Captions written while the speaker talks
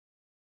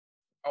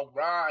All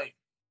right.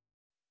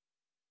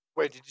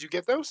 Wait, did you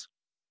get those?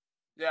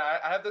 Yeah,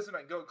 I have this in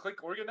my go.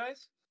 Click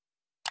organize,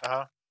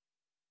 Uh-huh.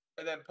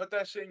 and then put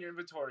that shit in your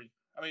inventory.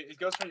 I mean, it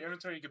goes from your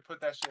inventory. You can put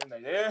that shit in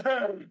there.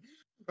 Yeah.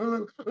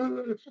 Oh,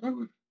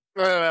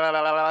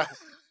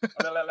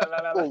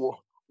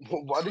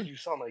 why did you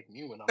sound like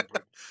me when I'm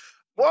burping?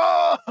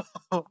 Whoa!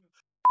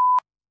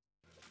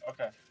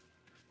 Okay.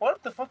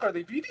 What the fuck are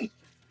they beating?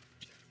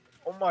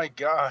 Oh my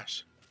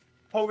gosh.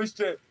 Holy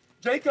shit.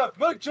 Jacob,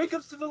 look,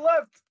 Jacob's to the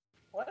left.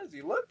 Why does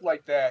he look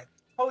like that?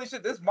 Holy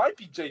shit, this might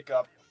be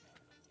Jacob.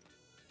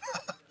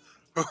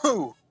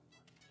 Who?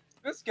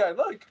 This guy,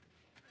 look.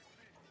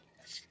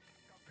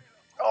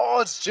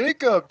 Oh, it's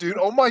Jacob, dude.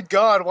 Oh my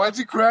god, why'd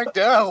you crack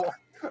down?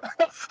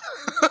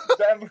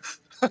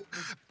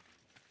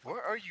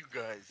 Where are you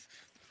guys?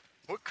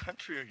 What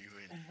country are you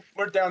in?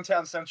 We're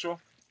downtown Central.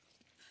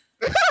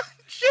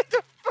 Shut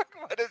the fuck!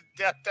 Why does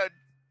downtown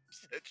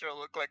Central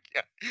look like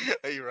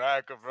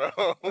Iraq,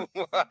 bro?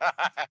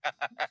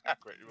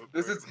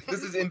 This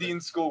is Indian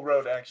School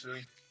Road,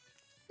 actually.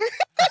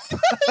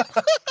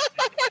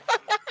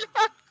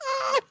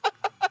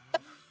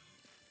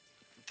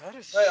 That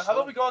is Hey, how so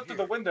about we go out through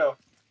the window?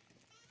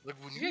 Like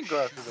when You can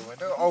go out through the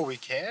window. Oh, we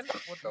can?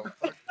 What the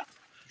fuck?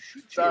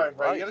 Sorry,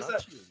 bro. You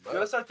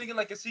gotta start thinking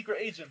like a secret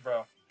agent,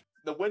 bro.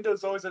 The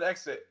window's always an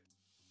exit.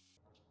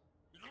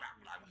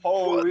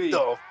 Holy.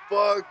 What the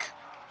fuck?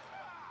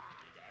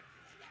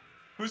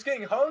 Who's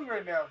getting hung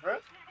right now, bro?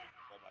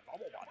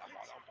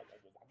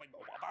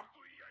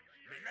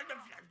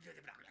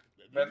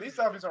 Man, these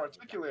zombies are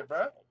articulate,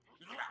 bro.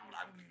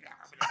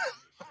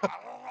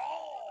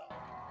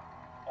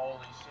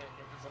 Holy shit,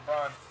 here comes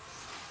LeBron.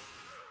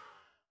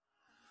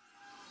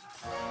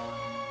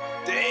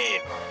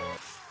 Damn!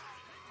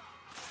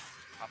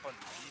 Hop on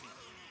the genie.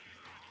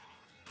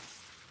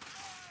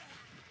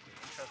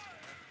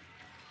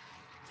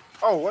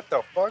 Oh, what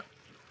the fuck?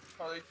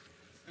 Oh,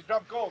 they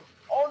dropped gold.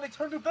 Oh, and they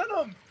turned to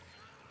Venom.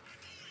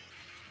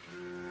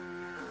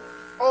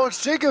 Oh,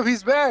 it's Jacob.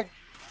 He's back.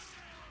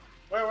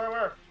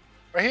 Where?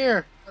 Right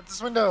here, at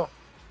this window.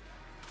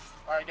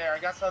 Alright, Gary, I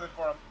got something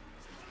for him.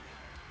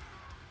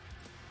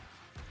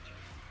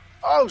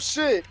 Oh,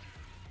 shit.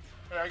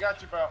 Here, I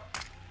got you, bro.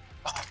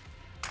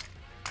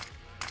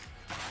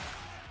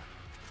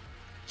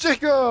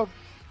 Jacob!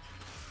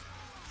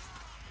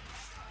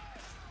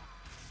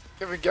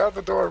 Kevin, get out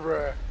the door,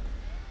 bruh.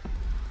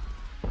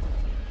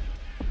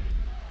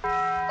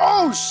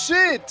 Oh,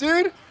 shit,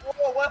 dude!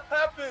 Whoa, what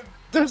happened?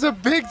 There's a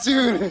big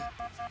dude!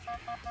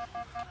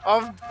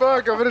 Oh,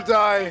 fuck, I'm gonna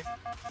die.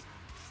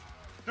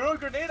 Throw a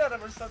grenade at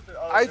him or something.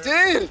 Oh, I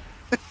there. did!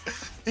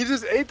 He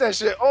just ate that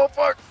shit. Oh,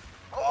 fuck!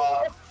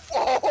 Oh,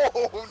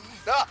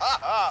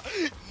 nah!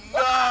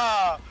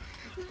 Nah!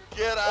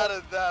 Get out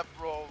of that,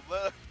 bro.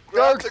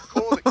 Grab the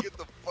gold and get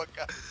the fuck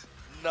out.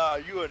 Nah,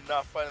 you are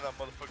not fighting that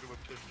motherfucker with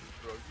pistols,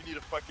 bro. You need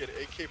a fucking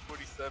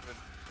AK-47.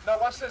 No,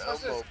 watch this,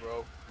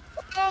 bro.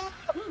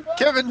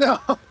 Kevin, no!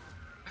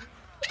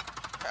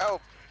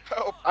 Help!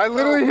 Help! I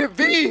literally hit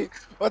B!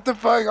 What the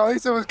fuck? All he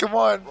said was, come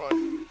on.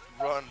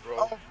 Run, bro.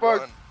 Oh, fuck.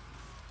 Run.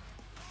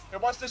 Here,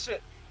 watch this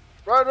shit.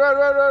 Run, run,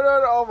 run, run,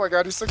 run! Oh my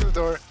god, he's stuck in the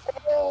door.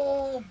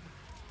 Oh!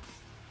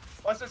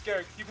 Watch this,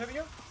 Gary. Keep hitting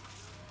him.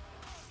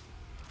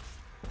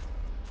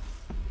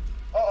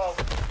 Uh-oh.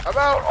 I'm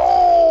out!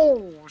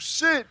 Oh,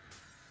 shit!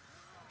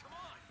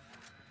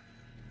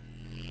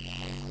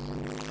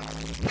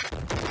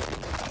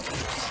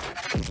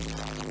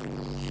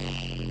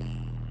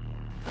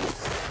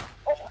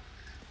 Oh!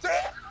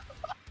 Damn!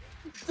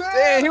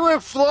 Damn, he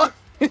went flying!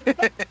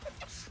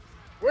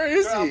 Where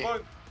is Yeah, he?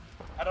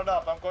 I don't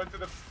know, but I'm going in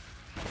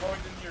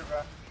here,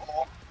 bro.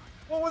 Oh,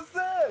 what was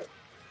that?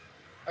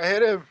 I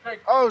hit him. Hey,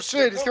 Oh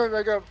shit, hey, he's coming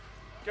back up.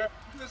 Gary,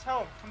 come to this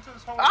home. Come to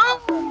this home.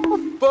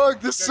 Oh,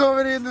 fuck, there's so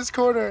many in this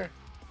corner.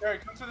 Gary,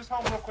 come to this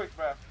home real quick,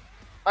 bro.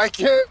 I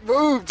can't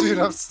move, dude.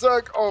 I'm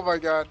stuck. Oh my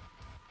god.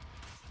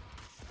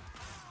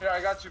 Here,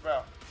 I got you,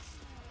 bro.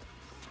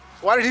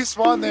 Why did he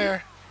spawn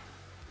there?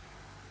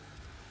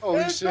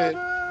 Holy shit.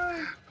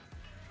 Oh,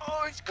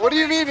 he's coming. What do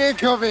you mean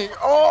incoming?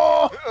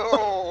 Oh!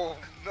 Oh,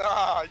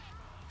 nah.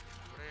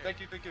 Thank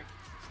you.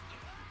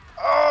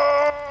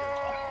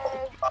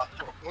 Oh!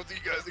 Both of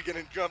you guys are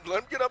getting jumped. Let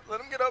him get up. Let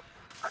him get up.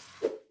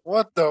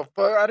 What the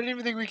fuck? I didn't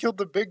even think we killed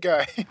the big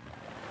guy.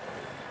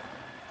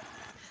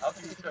 I'll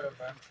think we could have,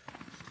 man.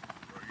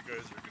 Bro, you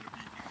guys are gonna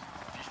be.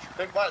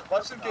 Think,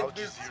 watch them Al get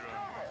this. Jazeera.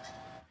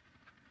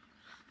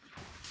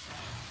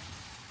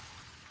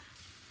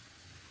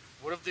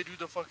 What if they do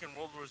the fucking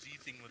World War Z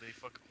thing where they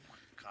fucking... Oh my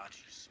god,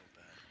 she's so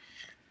bad.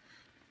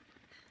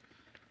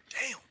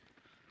 Damn!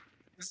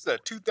 This is a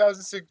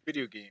 2006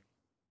 video game.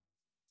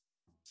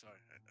 Sorry,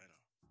 I know.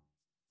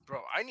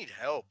 Bro, I need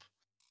help.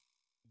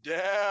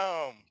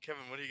 Damn!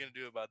 Kevin, what are you gonna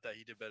do about that?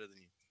 He did better than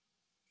you.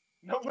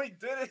 No, he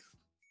didn't.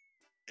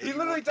 He Hey,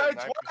 literally 1.9%. died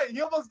twice.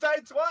 He almost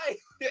died twice.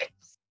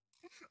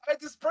 I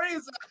just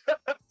praised him.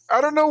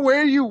 I don't know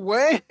where you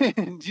went.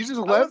 You just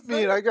left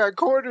me and I got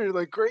cornered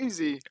like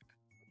crazy.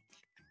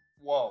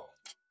 Whoa.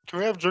 Can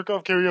we have jerk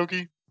off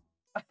karaoke?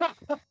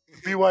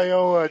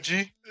 BYO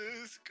G?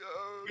 Let's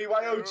go.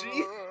 BYOG?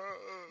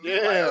 Yeah.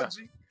 BYOG?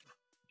 You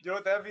know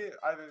what that means?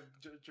 Either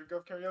jerk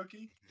off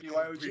karaoke?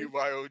 BYOG?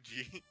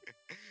 BYOG.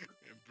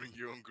 And bring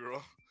your own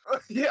girl.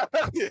 Yeah.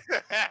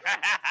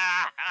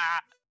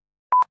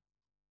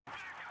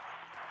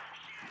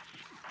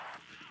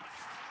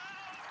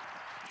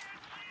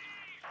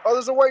 Oh,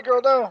 there's a white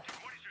girl now.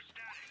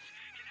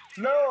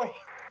 No.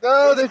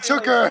 No, they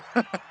took her.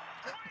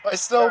 My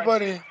snow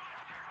bunny.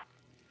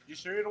 You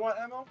sure you don't want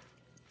ammo?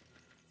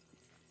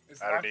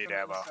 It's I don't not need from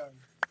ammo. inside.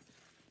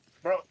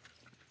 Bro.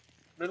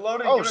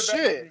 Reloading. Oh give it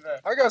shit!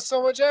 back. I got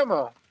so much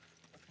ammo.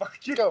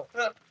 Fuck you. Go.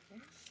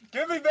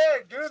 Give me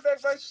back. Give it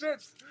back my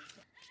shit.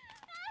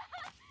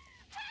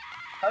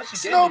 How'd she get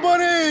Snow here?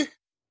 bunny.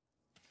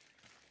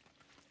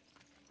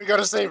 We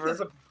gotta save her.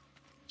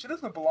 She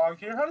doesn't belong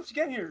here. How did she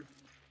get here?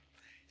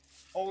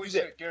 Holy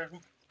shit, Gary. You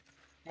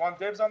want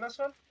dibs on this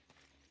one?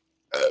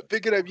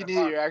 Pick it up. You need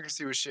your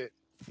accuracy with shit.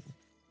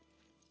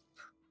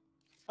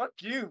 Fuck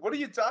you. What are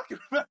you talking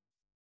about?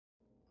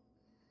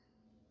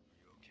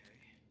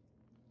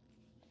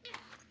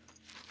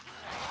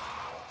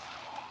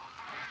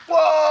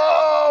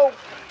 Whoa!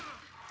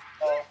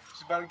 Oh,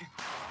 she's about to get...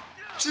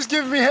 She's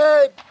giving me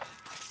head.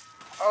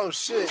 Oh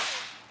shit.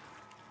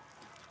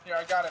 Here,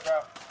 I got it, bro.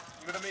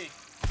 Give it to me.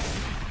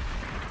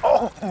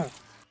 Oh!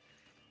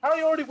 How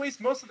you already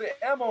waste most of the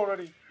ammo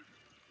already?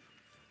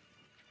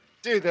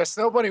 Dude, that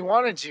snow bunny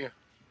wanted you.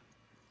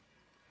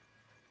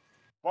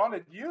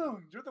 Wanted you.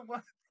 You're the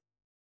one.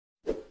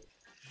 Oh,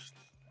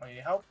 you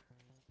need help?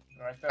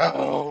 Right there.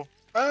 Oh!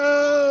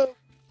 Oh!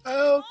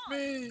 Help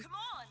me! Come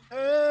on!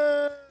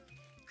 Help.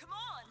 Come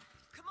on!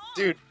 Come on!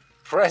 Dude,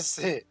 press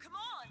it. Come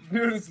on!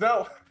 Dude, it's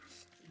no.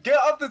 Get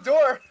up the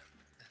door.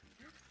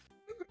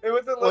 It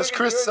wasn't Was letting me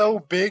Chris do it. so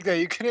big that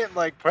you couldn't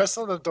like press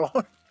on the door?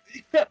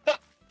 Yeah.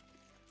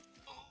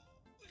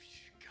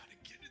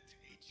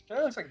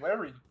 That looks like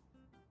Larry.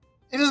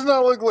 He does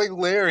not look like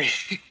Larry.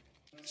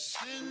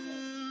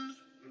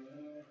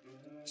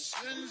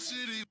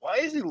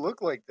 Why does he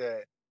look like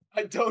that?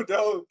 I don't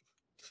know.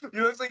 He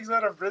looks like he's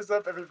trying to frizz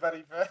up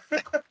everybody, man.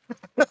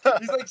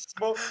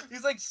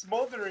 He's like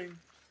smoldering,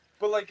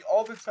 but like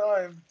all the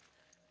time.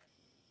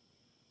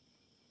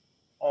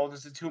 Oh,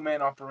 this is a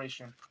 2-man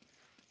operation.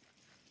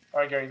 All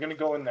right, Gary, you're gonna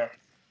go in there.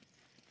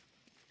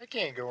 I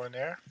can't go in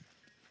there.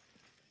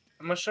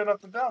 I'm gonna shut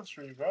off the valves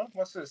for you, bro.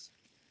 What's this?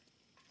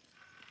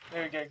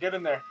 There you go. Get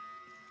in there.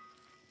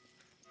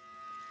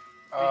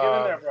 Get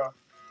in there, bro. What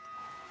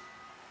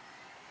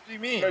do you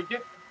mean? Bro,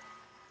 get...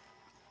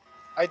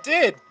 I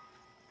did.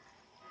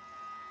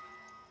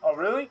 Oh,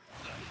 really?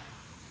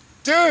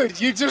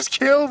 Dude, you just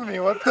killed me.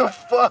 What the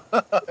fuck?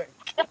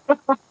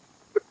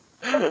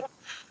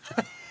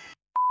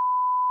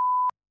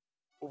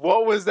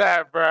 What was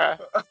that, bruh?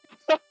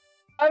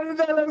 I didn't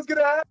know that was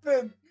gonna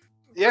happen.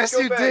 Yes,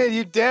 you did.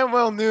 You damn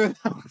well knew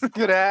that was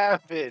gonna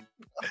happen.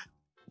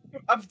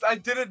 I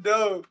didn't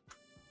know.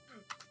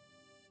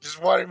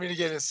 Just wanted me to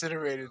get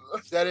incinerated.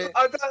 Is that it?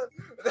 I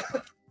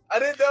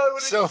didn't know it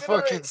would So incinerate.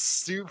 fucking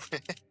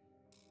stupid.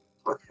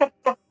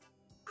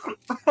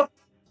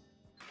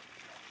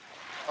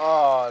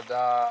 Oh,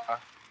 nah.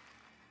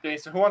 Okay,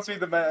 so who wants to be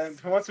the man?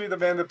 Who wants to be the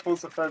man that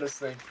pulls the furnace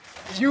thing?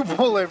 You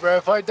pull it, bro.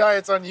 If I die,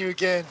 it's on you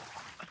again.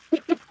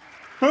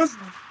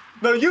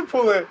 No, you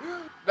pull it.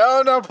 No,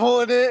 I'm not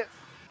pulling it.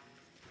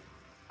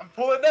 I'm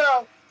pulling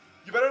now.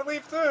 You better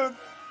leave soon.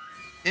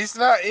 He's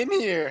not in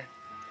here.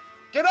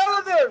 Get out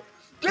of there.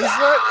 Get He's out.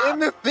 not in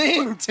the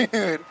thing,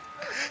 dude.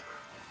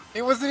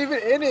 He wasn't even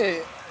in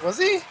it. Was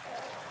he?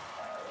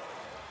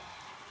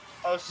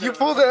 Oh shit. You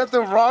pulled it at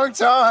the wrong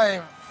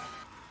time.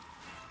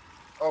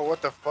 Oh,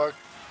 what the fuck?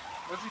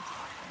 What's he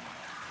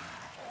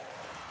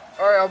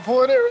Alright, I'm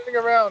pulling it, running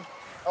around.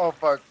 Oh,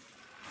 fuck.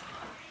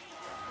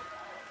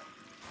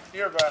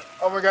 Here, bro.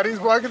 Oh my god, he's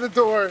blocking the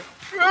door.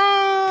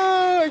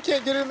 Ah, I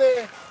can't get in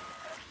there.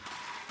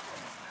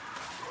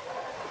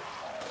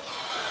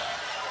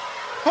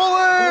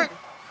 Pull it!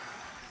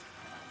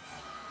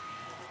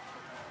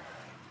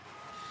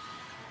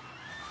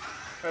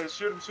 Hey,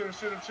 shoot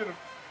him.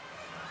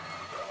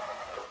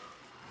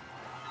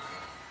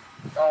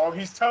 Oh,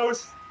 he's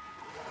toast.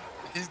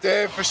 He's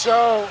dead for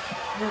sure.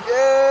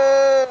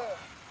 Yeah!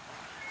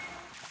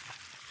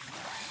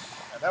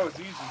 Yeah, that was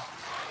easy.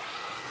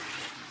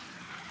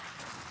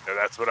 Now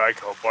that's what I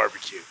call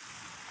barbecue.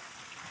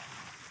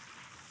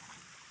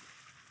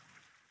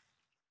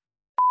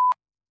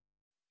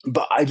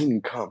 But I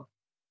didn't come.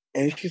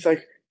 And she's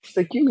like,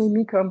 you made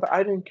me come, but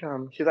I didn't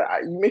come. She's like,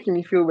 you're making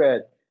me feel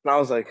bad. And I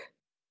was like,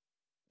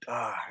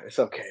 it's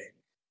okay.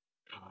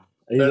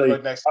 And he's Better like,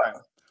 luck next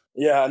time.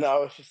 yeah, and I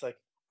was just like,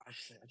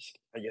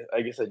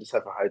 I guess I just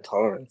have a high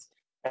tolerance.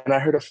 And I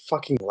heard a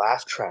fucking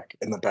laugh track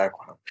in the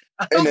background.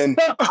 And then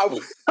I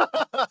was